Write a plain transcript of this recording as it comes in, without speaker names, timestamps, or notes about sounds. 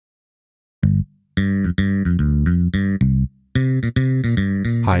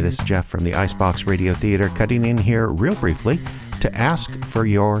Hi, this is Jeff from the Icebox Radio Theater, cutting in here real briefly to ask for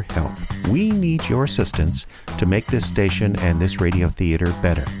your help. We need your assistance to make this station and this radio theater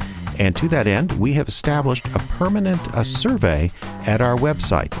better. And to that end, we have established a permanent survey at our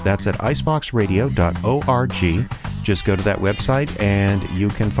website. That's at iceboxradio.org. Just go to that website and you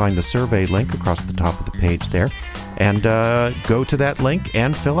can find the survey link across the top of the page there. And go to that link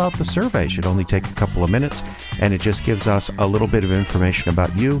and fill out the survey. It should only take a couple of minutes, and it just gives us a little bit of information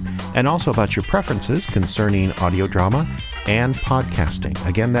about you and also about your preferences concerning audio drama and podcasting.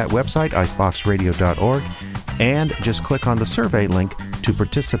 Again, that website, iceboxradio.org, and just click on the survey link to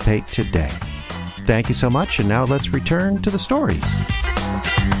participate today. Thank you so much, and now let's return to the stories.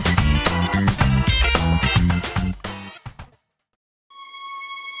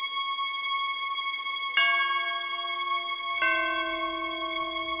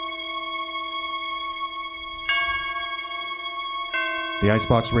 The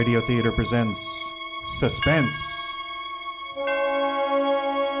Icebox Radio Theater presents Suspense, a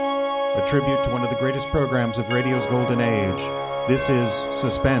tribute to one of the greatest programs of radio's golden age. This is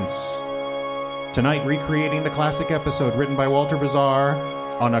Suspense. Tonight, recreating the classic episode written by Walter Bazar,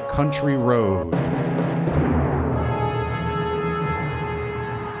 On a Country Road.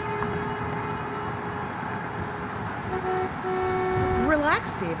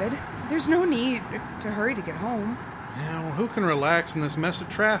 Relax, David. There's no need to hurry to get home. Yeah, well, who can relax in this mess of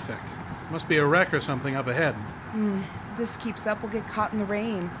traffic? Must be a wreck or something up ahead. This keeps up, we'll get caught in the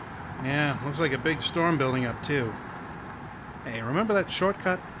rain. Yeah, looks like a big storm building up, too. Hey, remember that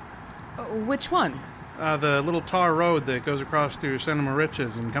shortcut? Which one? The little tar road that goes across through Santa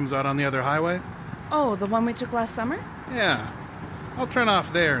Mauritius and comes out on the other highway? Oh, the one we took last summer? Yeah. I'll turn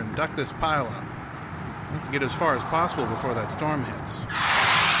off there and duck this pile up. I have to get as far as possible before that storm hits.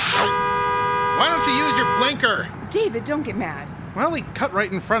 Why don't you use your blinker? David, don't get mad. Well, he cut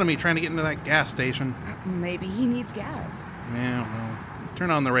right in front of me trying to get into that gas station. Maybe he needs gas. Yeah, well, turn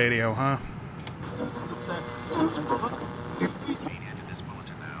on the radio, huh?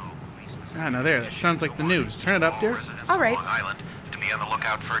 Ah, now there, that sounds like the news. Turn it up, dear. All right. Long Island to be on the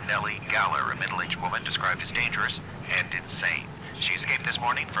lookout for Nellie Galler, a middle-aged woman described as dangerous and insane. She escaped this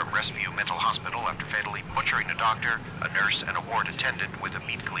morning from Rescue Mental Hospital after fatally butchering a doctor, a nurse, and a ward attendant with a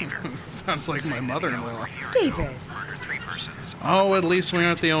meat cleaver. Sounds like my mother-in-law. David. Murdered 3 persons. Oh, at least we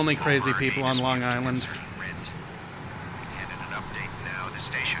aren't the only crazy people on Long Island. And in an update now, the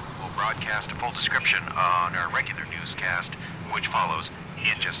station will broadcast a full description on our regular newscast, which follows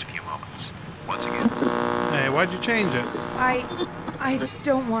in just a few moments. Once again. Hey, why'd you change it? I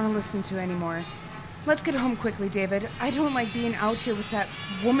don't want to listen to anymore. Let's get home quickly, David. I don't like being out here with that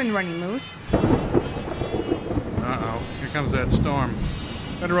woman running loose. Uh-oh, here comes that storm.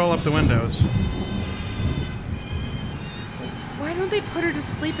 Better roll up the windows. Why don't they put her to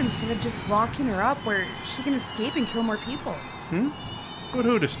sleep instead of just locking her up where she can escape and kill more people? Put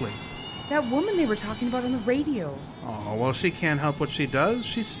who to sleep? That woman they were talking about on the radio. Oh, well, she can't help what she does.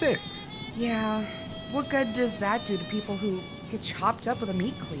 She's sick. Yeah, what good does that do to people who get chopped up with a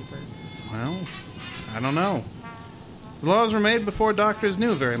meat cleaver? Well, I don't know. The laws were made before doctors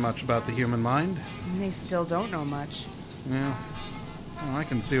knew very much about the human mind. And they still don't know much. Yeah. Well, I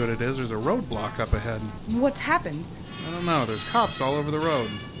can see what it is. There's a roadblock up ahead. What's happened? I don't know. There's cops all over the road.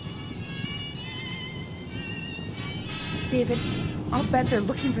 David, I'll bet they're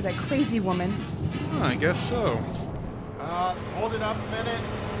looking for that crazy woman. Oh, I guess so. Hold it up a minute.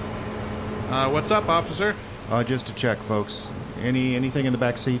 What's up, officer? Just to check, folks. Anything in the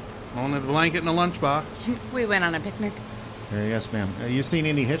back seat? Only the blanket and a lunchbox. We went on a picnic. Yes, ma'am. You seen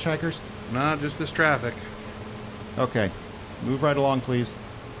any hitchhikers? No, just this traffic. Okay. Move right along, please.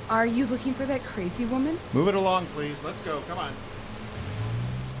 Are you looking for that crazy woman? Move it along, please. Let's go. Come on.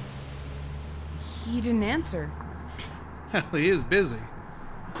 He didn't answer. Hell, he is busy.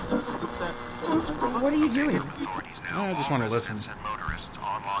 What are you doing? Authorities now, I just want to listen. residents and motorists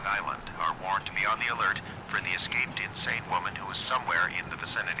on Long Island are warned to be on the alert for the escaped insane woman who is somewhere in the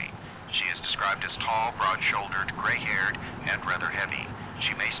vicinity. She is described as tall, broad-shouldered, gray-haired, and rather heavy.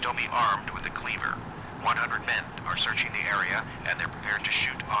 She may still be armed with a cleaver. 100 men are searching the area, and they're prepared to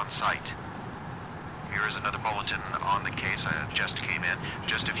shoot on sight. Here is another bulletin on the case that just came in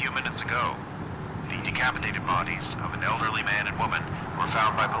just a few minutes ago. The decapitated bodies of an elderly man and woman were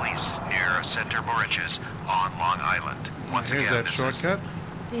found by police near Santa Mauritius on Long Island. Once Here's again, that shortcut.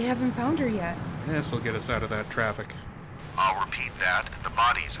 They haven't found her yet. This'll get us out of that traffic. I'll repeat that. The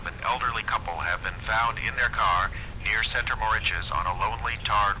bodies of an elderly couple have been found in their car near Santa Mauritius on a lonely,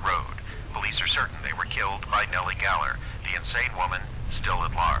 tarred road. Police are certain they were killed by Nellie Galler, the insane woman still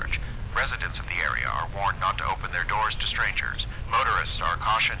at large. Residents of the area are warned not to open their doors to strangers. Motorists are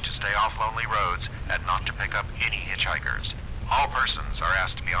cautioned to stay off lonely roads and not to pick up any hitchhikers. All persons are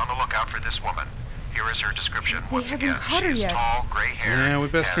asked to be on the lookout for this woman. Here is her description. They Once haven't again, caught she her is yet. tall, gray-haired, Yeah, we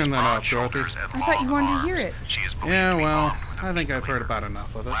best has turn that broad off, Dorothy. shoulders and I thought you long wanted to hear arms. it. She is believed Yeah, to be well, armed with a I think I've heard nuclear. about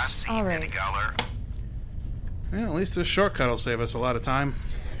enough of it. Last seen All in right. the Galler. Yeah, at least this shortcut will save us a lot of time.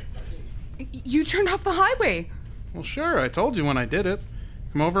 You turned off the highway. Well, sure, I told you when I did it.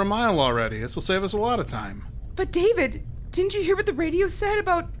 I'm over a mile already. This will save us a lot of time. But David, didn't you hear what the radio said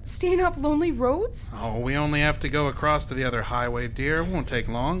about staying off lonely roads? Oh, we only have to go across to the other highway, dear. It won't take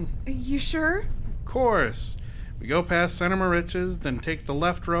long. You sure? Of course. We go past Santa Marich's, then take the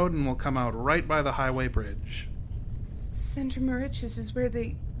left road, and we'll come out right by the highway bridge. Santa Marich's is where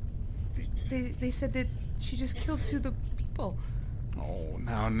they said that she just killed 2 of the people. Oh,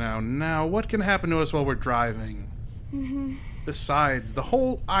 now, what can happen to us while we're driving? Mm-hmm. Besides, the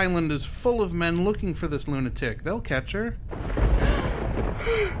whole island is full of men looking for this lunatic. They'll catch her.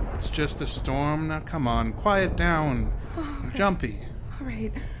 It's just a storm. Now, come on, quiet down. Right. Jumpy. All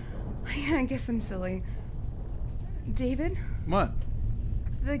right. I guess I'm silly. David, What?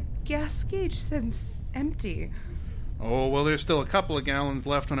 the gas gauge says empty. Oh, well, there's still a couple of gallons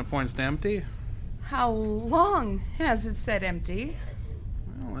left when it points to empty. How long has it said empty?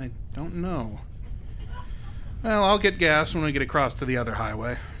 Well, I don't know. Well, I'll get gas when we get across to the other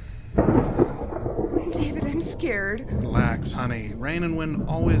highway. David, I'm scared. Relax, honey. Rain and wind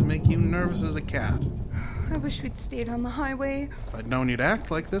always make you nervous as a cat. I wish we'd stayed on the highway. If I'd known you'd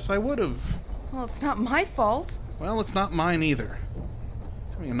act like this, I would have. Well, it's not my fault. Well, it's not mine either.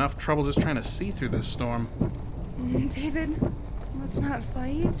 Having enough trouble just trying to see through this storm. David, let's not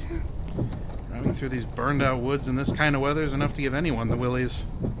fight. Driving through these burned-out woods in this kind of weather is enough to give anyone the willies.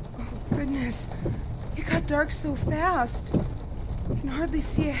 Oh, goodness. It got dark so fast. I can hardly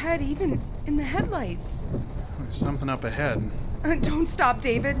see ahead, even in the headlights. There's something up ahead. Don't stop,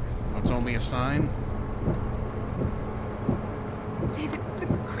 David. Oh, it's only a sign. David, the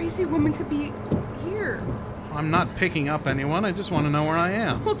crazy woman could be here. I'm not picking up anyone. I just want to know where I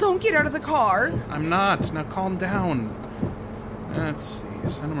am. Well, don't get out of the car. I'm not. Now calm down. Let's see.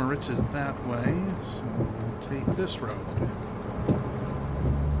 Santa Marich's that way, so we'll take this road.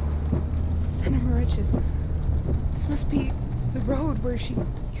 Santa Marich's. This must be the road where she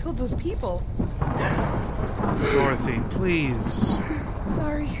killed those people. Dorothy, please.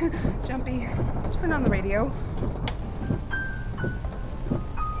 Sorry, Jumpy. Turn on the radio.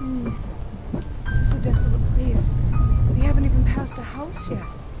 This is a desolate place. We haven't even passed a house yet.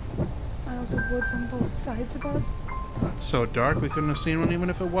 Miles of woods on both sides of us. It's so dark we couldn't have seen one even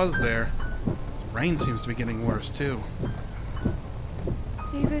if it was there. The rain seems to be getting worse, too.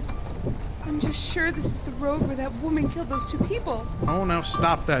 David, I'm just sure this is the road where that woman killed those 2 people. Oh, now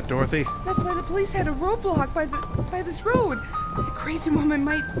stop that, Dorothy. That's why the police had a roadblock by this road. The crazy woman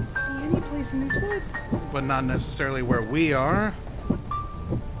might be any place in these woods. But not necessarily where we are.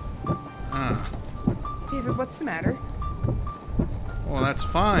 David, what's the matter? Well, that's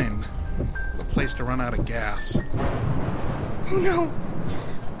fine. A place to run out of gas. Oh no!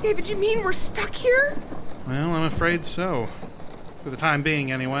 David, you mean we're stuck here? Well, I'm afraid so. For the time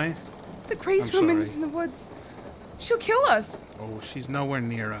being, anyway. The crazy I'm woman sorry. is in the woods. She'll kill us. Oh, she's nowhere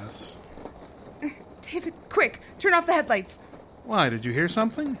near us. David, quick, turn off the headlights. Why, did you hear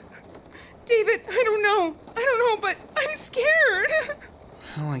something? David, I don't know, but I'm scared.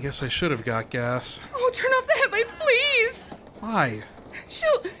 Well, I guess I should have got gas. Oh, turn off the headlights, please. Why?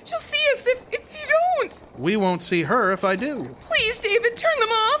 She'll see us if you don't. We won't see her if I do. Please, David, turn them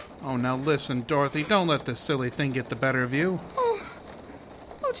off. Oh, now listen, Dorothy, don't let this silly thing get the better of you. Oh,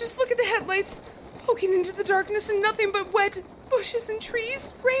 just look at the headlights, poking into the darkness and nothing but wet bushes and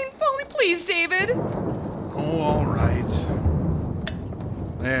trees, rain falling. Please, David. Oh, all right.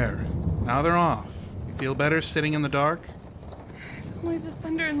 There. Now they're off. You feel better sitting in the dark? If only the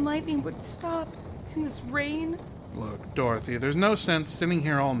thunder and lightning would stop in this rain. Look, Dorothy, there's no sense sitting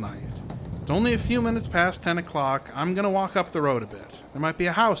here all night. It's only a few minutes past 10 o'clock. I'm going to walk up the road a bit. There might be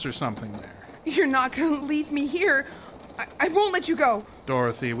a house or something there. You're not going to leave me here. I won't let you go.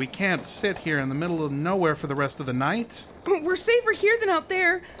 Dorothy, we can't sit here in the middle of nowhere for the rest of the night. We're safer here than out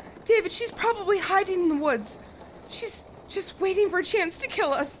there. David, she's probably hiding in the woods. She's just waiting for a chance to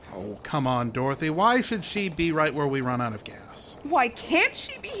kill us. Oh, come on, Dorothy. Why should she be right where we run out of gas? Why can't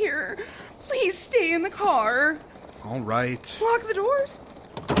she be here? Please stay in the car. All right. Lock the doors.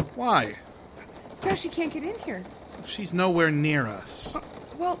 Why? Now she can't get in here. She's nowhere near us.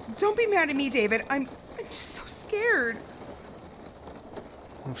 Well, don't be mad at me, David. I'm just so scared.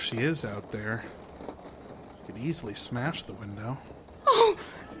 Well, if she is out there, you could easily smash the window. Oh,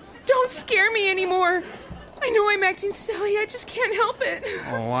 don't Don't scare me anymore. I know I'm acting silly. I just can't help it.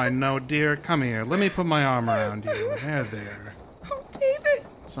 Oh, I know, dear. Come here. Let me put my arm around you. There. Oh, David.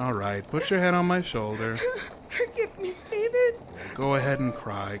 It's all right. Put your head on my shoulder. Forgive me, David. Go ahead and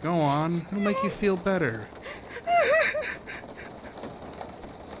cry. Go on. It'll make you feel better.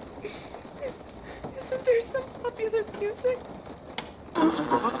 Isn't there some popular music?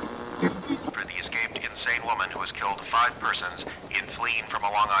 For the escaped insane woman who has killed 5 persons in fleeing from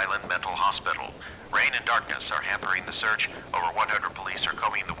a Long Island mental hospital. Rain and darkness are hampering the search. Over 100 police are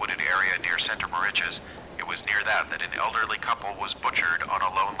combing the wooded area near Center Moriches. It was near that an elderly couple was butchered on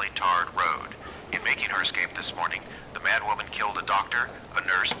a lonely, tarred road. In making her escape this morning, the madwoman killed a doctor, a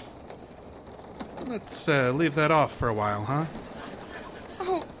nurse. Let's leave that off for a while, huh?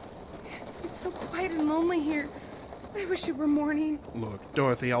 Oh, it's so quiet and lonely here. I wish it were morning. Look,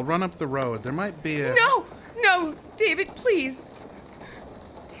 Dorothy, I'll run up the road. There might be a... No, David, please.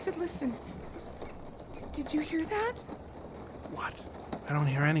 David, listen. Did you hear that? What? I don't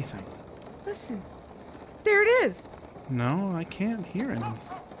hear anything. Listen. There it is. No, I can't hear anything.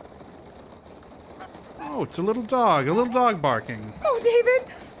 Oh, it's a little dog barking. Oh,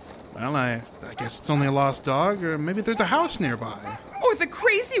 David. Well, I guess it's only a lost dog, or maybe there's a house nearby. Or the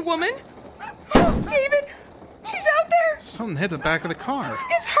crazy woman. Oh, David, she's out there. Something hit the back of the car.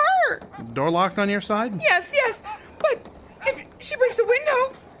 It's her. The door locked on your side? Yes, but if she breaks a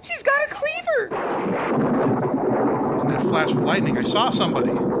window, she's got a cleaver. In that flash of lightning, I saw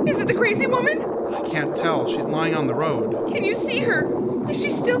somebody. Is it the crazy woman? I can't tell. She's lying on the road. Can you see her? Is she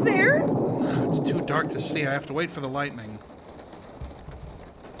still there? It's too dark to see. I have to wait for the lightning.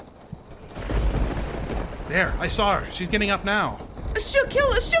 There, I saw her. She's getting up now. She'll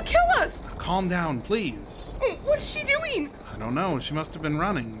kill us. Calm down, please. What's she doing? I don't know. She must have been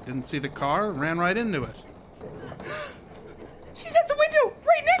running. Didn't see the car, ran right into it. She's at the window,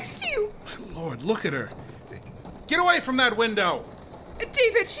 right next to you. My Lord, look at her. Get away from that window.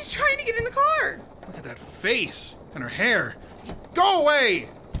 David, she's trying to get in the car. Look at that face and her hair. Go away.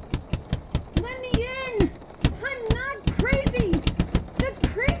 Let me in. I'm not crazy. The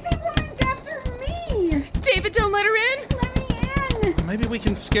crazy woman's after me. David, don't let her in. Let me in. Maybe we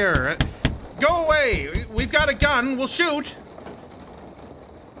can scare her. Go away. We've got a gun. We'll shoot.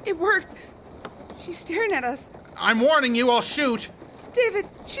 It worked. She's staring at us. I'm warning you, I'll shoot. David,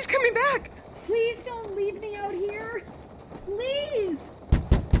 she's coming back. Please don't leave me out here. Please.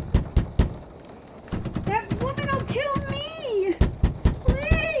 That woman will kill me.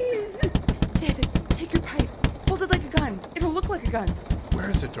 Please. David, take your pipe. Hold it like a gun. It'll look like a gun. Where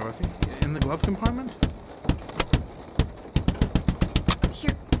is it, Dorothy? In the glove compartment?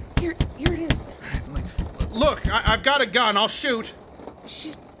 Here it is. Look, I've got a gun. I'll shoot.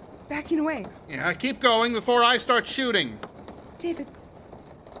 She's backing away. Yeah, keep going before I start shooting. David,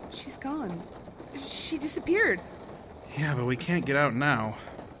 she's gone. She disappeared. Yeah, but we can't get out now.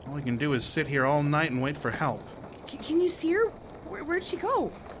 All we can do is sit here all night and wait for help. Can you see her? Where'd she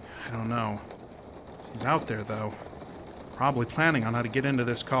go? I don't know. She's out there, though. Probably planning on how to get into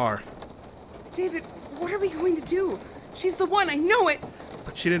this car. David, what are we going to do? She's the one, I know it.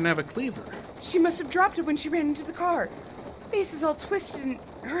 But she didn't have a cleaver. She must have dropped it when she ran into the car. Face is all twisted and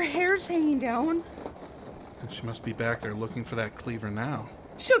her hair's hanging down. And she must be back there looking for that cleaver now.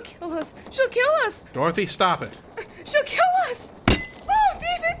 She'll kill us. She'll kill us. Dorothy, stop it. She'll kill us. Oh,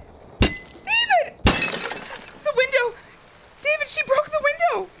 David. David. The window. David, she broke the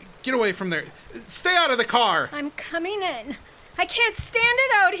window. Get away from there. Stay out of the car. I'm coming in. I can't stand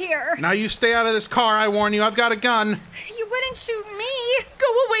it out here. Now you stay out of this car, I warn you. I've got a gun. You wouldn't shoot me. Go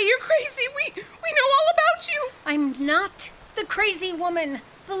away, you're crazy. We know all about you. I'm not the crazy woman.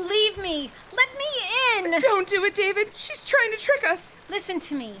 Believe me. Let me in. Don't do it, David. She's trying to trick us. Listen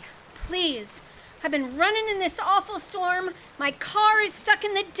to me, please. I've been running in this awful storm. My car is stuck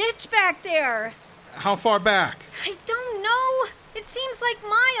in the ditch back there. How far back? I don't know. It seems like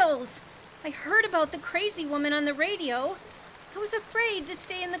miles. I heard about the crazy woman on the radio. I was afraid to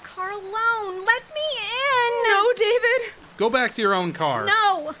stay in the car alone. Let me in. No, David. Go back to your own car.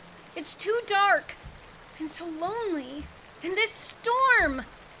 No. It's too dark. I'm so lonely. And this storm.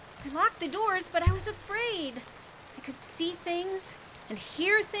 I locked the doors, but I was afraid. I could see things and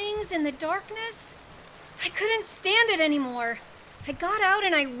hear things in the darkness. I couldn't stand it anymore. I got out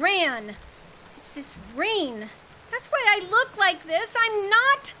and I ran. It's this rain. That's why I look like this. I'm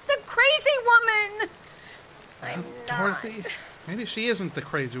not the crazy woman. I'm not. Dorothy, maybe she isn't the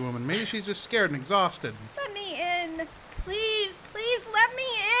crazy woman. Maybe she's just scared and exhausted. Let me in. Please, please let me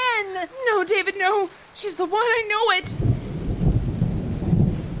in. No, David, no. She's the one. I know it.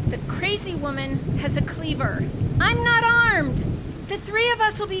 The crazy woman has a cleaver. I'm not armed. The three of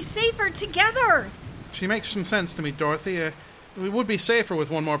us will be safer together. She makes some sense to me, Dorothy. We would be safer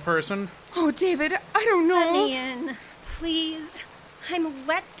with one more person. Oh, David, I don't know. Let me in, please. I'm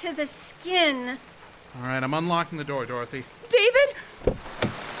wet to the skin. All right, I'm unlocking the door, Dorothy. David!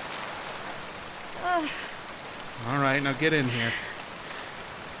 All right, now get in here.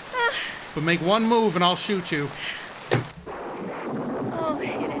 But make one move and I'll shoot you. Oh,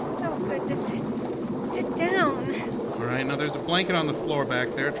 it is so good to sit down. All right, now there's a blanket on the floor back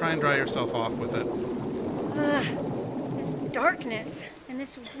there. Try and dry yourself off with it. This darkness and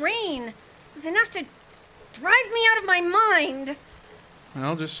this rain is enough to drive me out of my mind.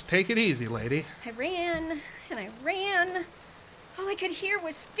 Well, just take it easy, lady. I ran and I ran. All I could hear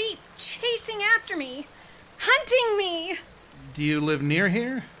was feet chasing after me, hunting me. Do you live near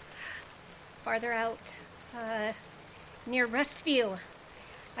here? Farther out, near Restview.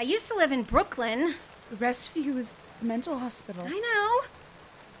 I used to live in Brooklyn. Restview is the mental hospital. I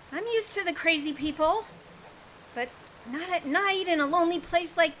know. I'm used to the crazy people. But not at night in a lonely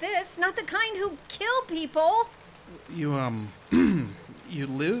place like this. Not the kind who kill people. You, you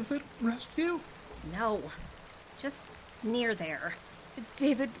live at Restview? No, just near there.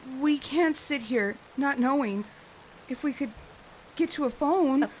 David, we can't sit here not knowing. If we could get to a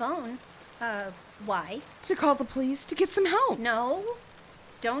phone. A phone? Why? To call the police to get some help. No,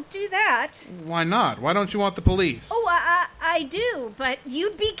 don't do that. Why not? Why don't you want the police? Oh, I do, but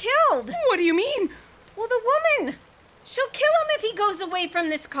you'd be killed. What do you mean? Well, the woman. She'll kill him if he goes away from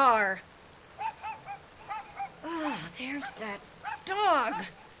this car. Oh, there's that dog.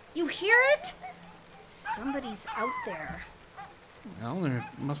 You hear it? Somebody's out there. Well, there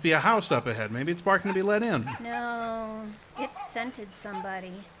must be a house up ahead. Maybe it's barking to be let in. No, it scented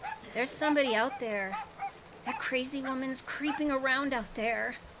somebody. There's somebody out there. That crazy woman's creeping around out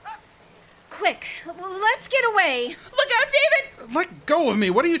there. Quick, let's get away. Look out, David! Let go of me.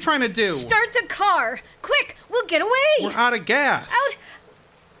 What are you trying to do? Start the car. Quick, we'll get away. We're out of gas.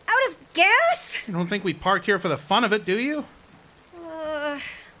 Out of gas? You don't think we parked here for the fun of it, do you?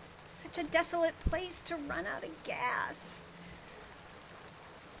 Such a desolate place to run out of gas.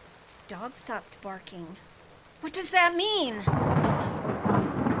 Dog stopped barking. What does that mean?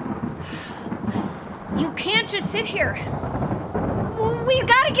 You can't just sit here. We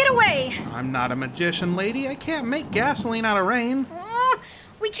gotta get away. I'm not a magician, lady. I can't make gasoline out of rain.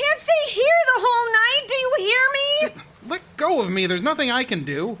 We can't stay here the whole night. Do you hear me? Let go of me. There's nothing I can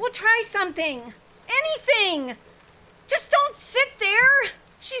do. We'll try something. Anything. Just don't sit there.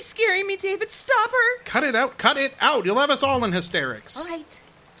 She's scaring me, David. Stop her. Cut it out. Cut it out. You'll have us all in hysterics.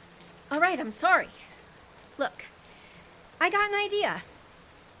 All right, I'm sorry. Look, I got an idea.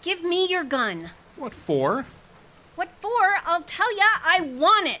 Give me your gun. What for? What for? I'll tell ya. I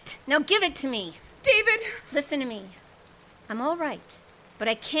want it. Now give it to me. David! Listen to me. I'm all right, but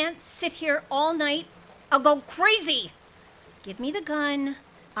I can't sit here all night. I'll go crazy. Give me the gun.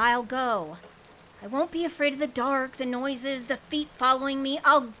 I'll go. I won't be afraid of the dark, the noises, the feet following me.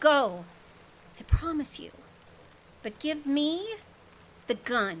 I'll go. I promise you. But give me the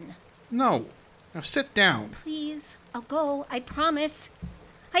gun. No. Now sit down. Please, I'll go. I promise.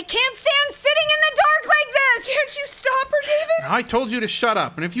 I can't stand sitting in the dark like this! Can't you stop her, David? I told you to shut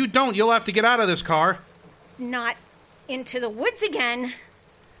up, and if you don't, you'll have to get out of this car. Not into the woods again.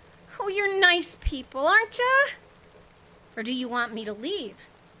 Oh, you're nice people, aren't ya? Or do you want me to leave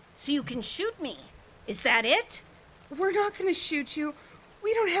so you can shoot me? Is that it? We're not going to shoot you.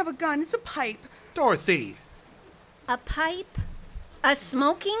 We don't have a gun. It's a pipe. Dorothy. A pipe? A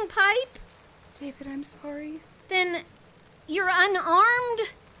smoking pipe? David, I'm sorry. Then you're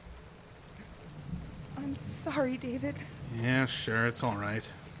unarmed? I'm sorry, David. Yeah, sure, it's all right.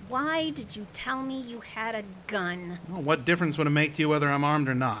 Why did you tell me you had a gun? Well, what difference would it make to you whether I'm armed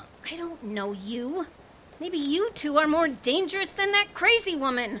or not? I don't know you. Maybe you two are more dangerous than that crazy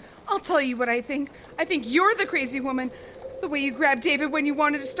woman. I'll tell you what I think. I think you're the crazy woman. The way you grabbed David when you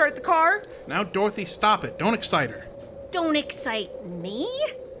wanted to start the car. Now, Dorothy, stop it. Don't excite her. Don't excite me?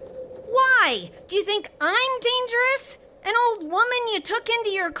 Why? Do you think I'm dangerous? An old woman you took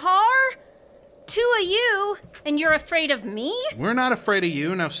into your car? Two of you, and you're afraid of me? We're not afraid of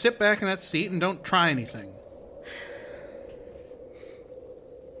you. Now sit back in that seat and don't try anything.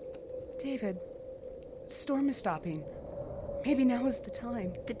 David, storm is stopping. Maybe now is the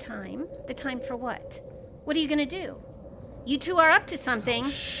time. The time? The time for what? What are you going to do? You two are up to something. Oh,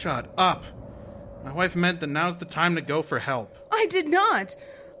 shut up. My wife meant that now's the time to go for help. I did not.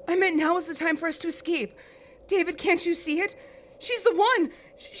 I meant now is the time for us to escape. David, can't you see it? She's the one.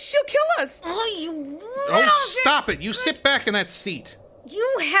 She'll kill us. Oh, you Oh, stop it. You sit back in that seat.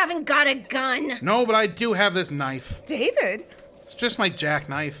 You haven't got a gun. No, but I do have this knife. David? It's just my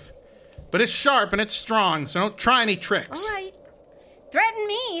jackknife. But it's sharp and it's strong, so don't try any tricks. All right. Threaten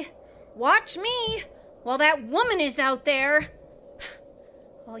me. Watch me while that woman is out there.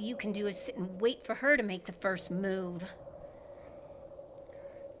 All you can do is sit and wait for her to make the first move.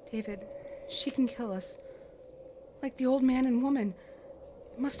 David, she can kill us. Like the old man and woman.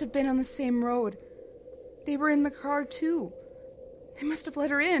 It must have been on the same road. They were in the car, too. They must have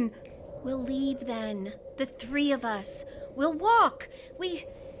let her in. We'll leave then. The three of us. We'll walk.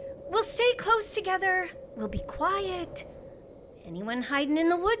 We'll stay close together. We'll be quiet. Anyone hiding in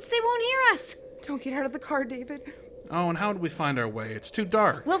the woods, they won't hear us. Don't get out of the car, David. Oh, and how do we find our way? It's too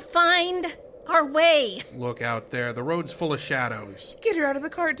dark. We'll find our way. Look out there. The road's full of shadows. Get her out of the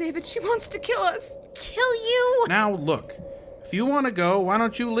car, David. She wants to kill us. Kill you? Now, look. If you want to go, why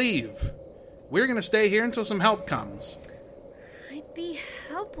don't you leave? We're going to stay here until some help comes. I'd be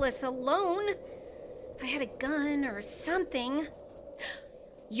helpless alone. If I had a gun or something.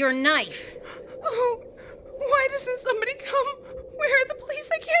 Your knife. Oh, why doesn't somebody come? Where are the police?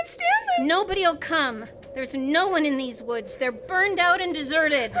 I can't stand this. Nobody'll come. There's no one in these woods. They're burned out and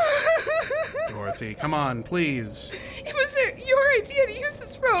deserted. Dorothy, come on, please. It was your idea to use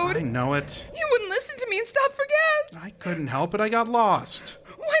this road. I know it. You wouldn't listen to me and stop for gas. I couldn't help it. I got lost.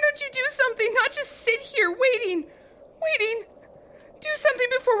 Why don't you do something, not just sit here waiting? Do something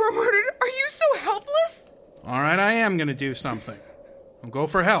before we're murdered. Are you so helpless? All right, I am going to do something. I'll go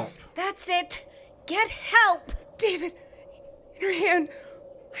for help. That's it. Get help. David, in her hand.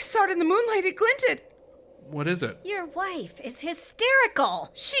 I saw it in the moonlight. It glinted. What is it? Your wife is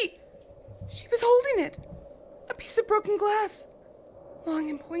hysterical. She was holding it. A piece of broken glass. Long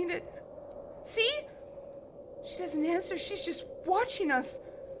and pointed. See? She doesn't answer. She's just watching us.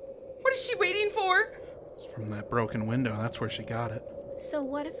 What is she waiting for? It's from that broken window. That's where she got it. So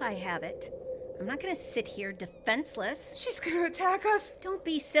what if I have it? I'm not going to sit here defenseless. She's going to attack us. Don't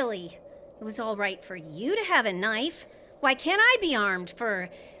be silly. It was all right for you to have a knife. Why can't I be armed for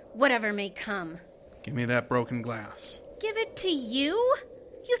whatever may come? Give me that broken glass. Give it to you?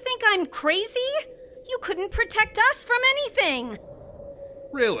 You think I'm crazy? You couldn't protect us from anything.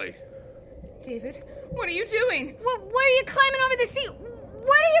 Really? David, what are you doing? What are you climbing over the seat?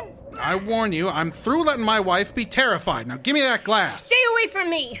 What are you... I warn you, I'm through letting my wife be terrified. Now give me that glass. Stay away from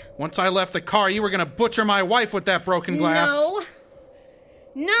me. Once I left the car, you were going to butcher my wife with that broken glass.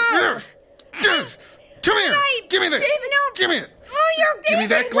 No. Come here. Give me this. David, no. Give me it. Oh, you're Give me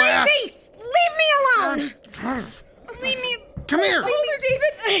that glass. crazy. Leave me alone. Leave me. Come here. Hold her,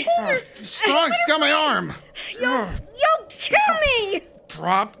 David. Hold her. She's strong. She's got my arm. You'll kill me.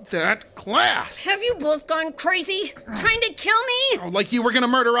 Drop that glass. Have you both gone crazy? Trying to kill me? Oh, like you were going to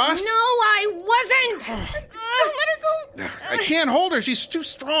murder us? No, I wasn't. Don't let her go. I can't hold her. She's too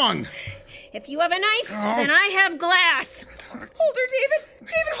strong. If you have a knife, then I have glass. Hold her, David.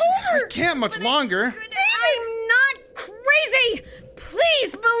 David, hold her. I can't much longer. I'm not crazy.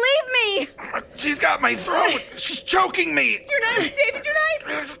 Please believe me. She's got my throat. She's choking me. Your knife, David, your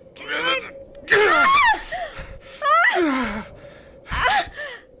knife.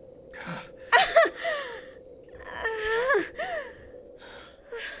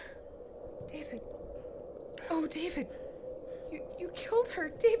 David. Oh, David. You killed her.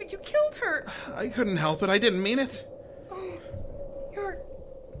 David, you killed her. I couldn't help it. I didn't mean it. Oh, you're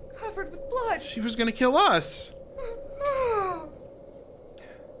covered with blood. She was going to kill us.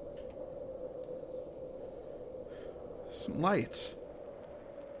 Some lights.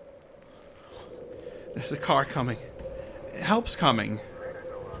 There's a car coming. Help's coming.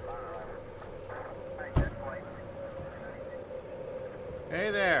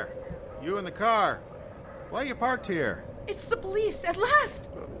 Hey there. You in the car. Why are you parked here? It's the police, at last.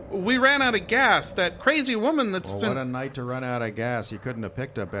 We ran out of gas. That crazy woman that's Well, been... what a night to run out of gas. You couldn't have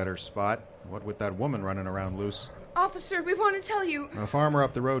picked a better spot. What with that woman running around loose? Officer, we want to tell you. A farmer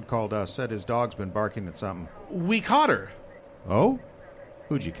up the road called us, said his dog's been barking at something. We caught her. Oh?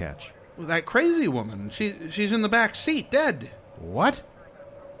 Who'd you catch? That crazy woman. She's in the back seat, dead. What?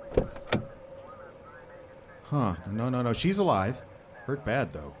 Huh. No. She's alive. Hurt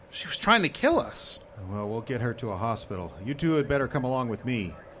bad, though. She was trying to kill us. Well, we'll get her to a hospital. You two had better come along with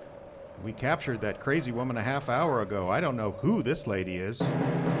me. We captured that crazy woman a half hour ago. I don't know who this lady is.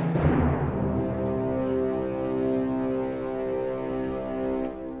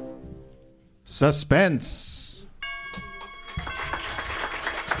 Suspense.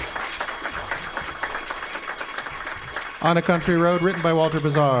 On a Country Road, written by Walter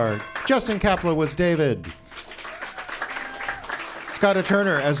Bazar. Justin Kapla was David. Scotta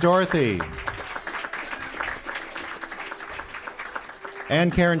Turner as Dorothy.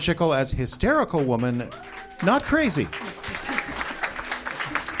 And Karen Schickel as hysterical woman, not crazy.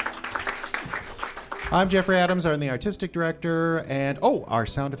 I'm Jeffrey Adams. I'm the artistic director. And, our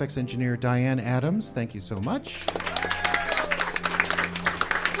sound effects engineer, Diane Adams. Thank you so much.